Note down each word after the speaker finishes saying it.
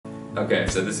Okay,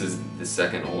 so this is the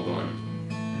second old one.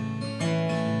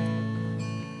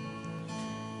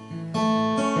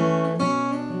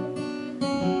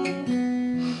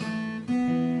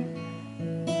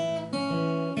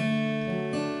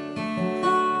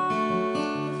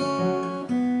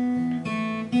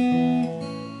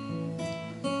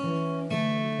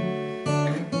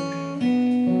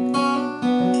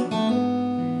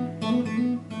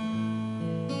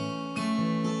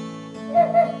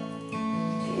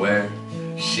 Where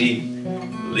she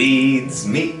leads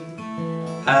me,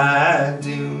 I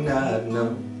do not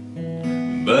know,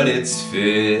 but it's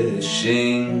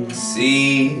fishing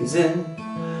season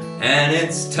and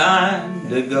it's time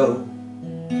to go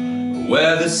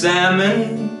where the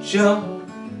salmon jump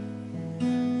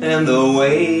and the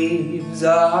waves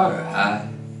are high,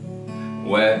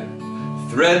 where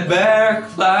threadbare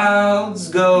clouds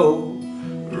go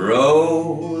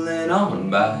rolling on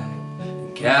by.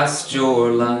 Cast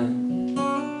your line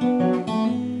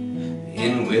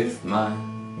in with mine,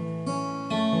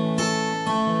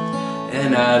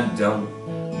 and I don't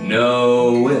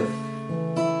know if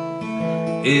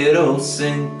it'll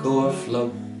sink or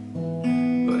float,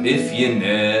 but if you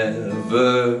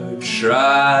never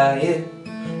try it,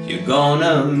 you're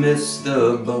gonna miss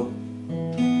the boat.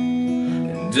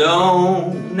 And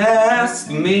don't ask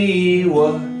me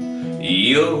what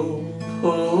you'll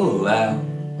pull out.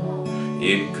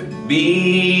 It could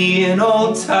be an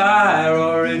old tire,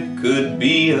 or it could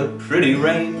be a pretty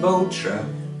rainbow trout.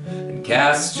 And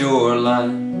cast your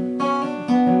line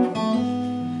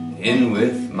in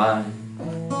with mine.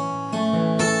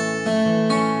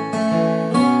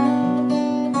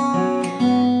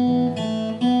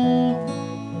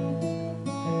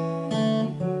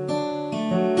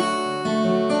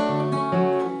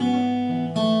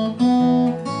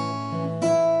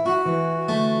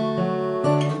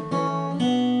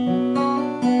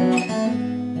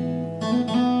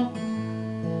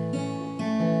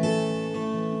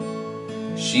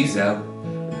 She's out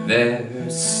there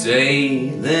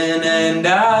sailing and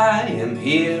I am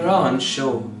here on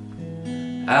shore.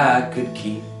 I could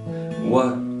keep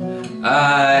what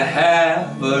I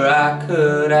have, or I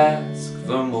could ask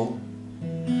for more.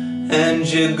 And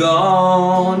you're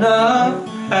gonna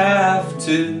have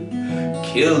to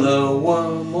kill a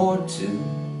worm or two,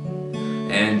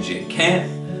 and you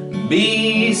can't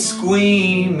be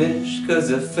squeamish, 'cause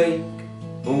a fake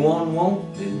one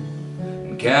won't do.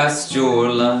 Cast your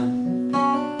line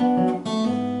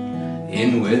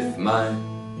in with mine.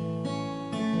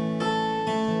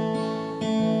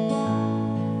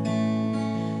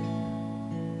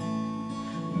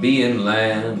 Being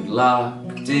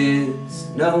landlocked is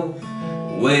no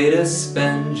way to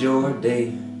spend your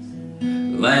days.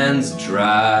 Land's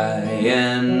dry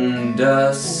and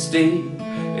dusty,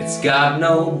 it's got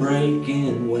no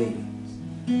breaking waves.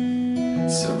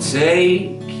 So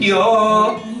take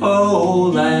your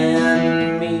pole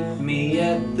and meet me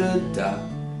at the dock,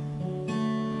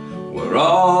 where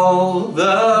all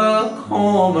the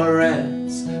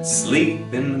cormorants sleep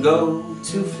and go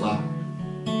to flock,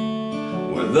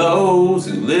 where those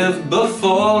who lived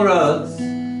before us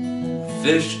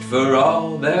fished for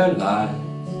all their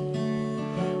lives,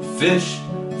 fished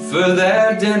for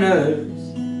their dinners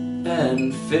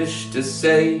and fished to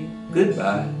say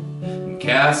goodbye. And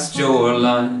cast your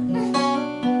line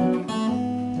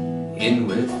in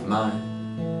with mine.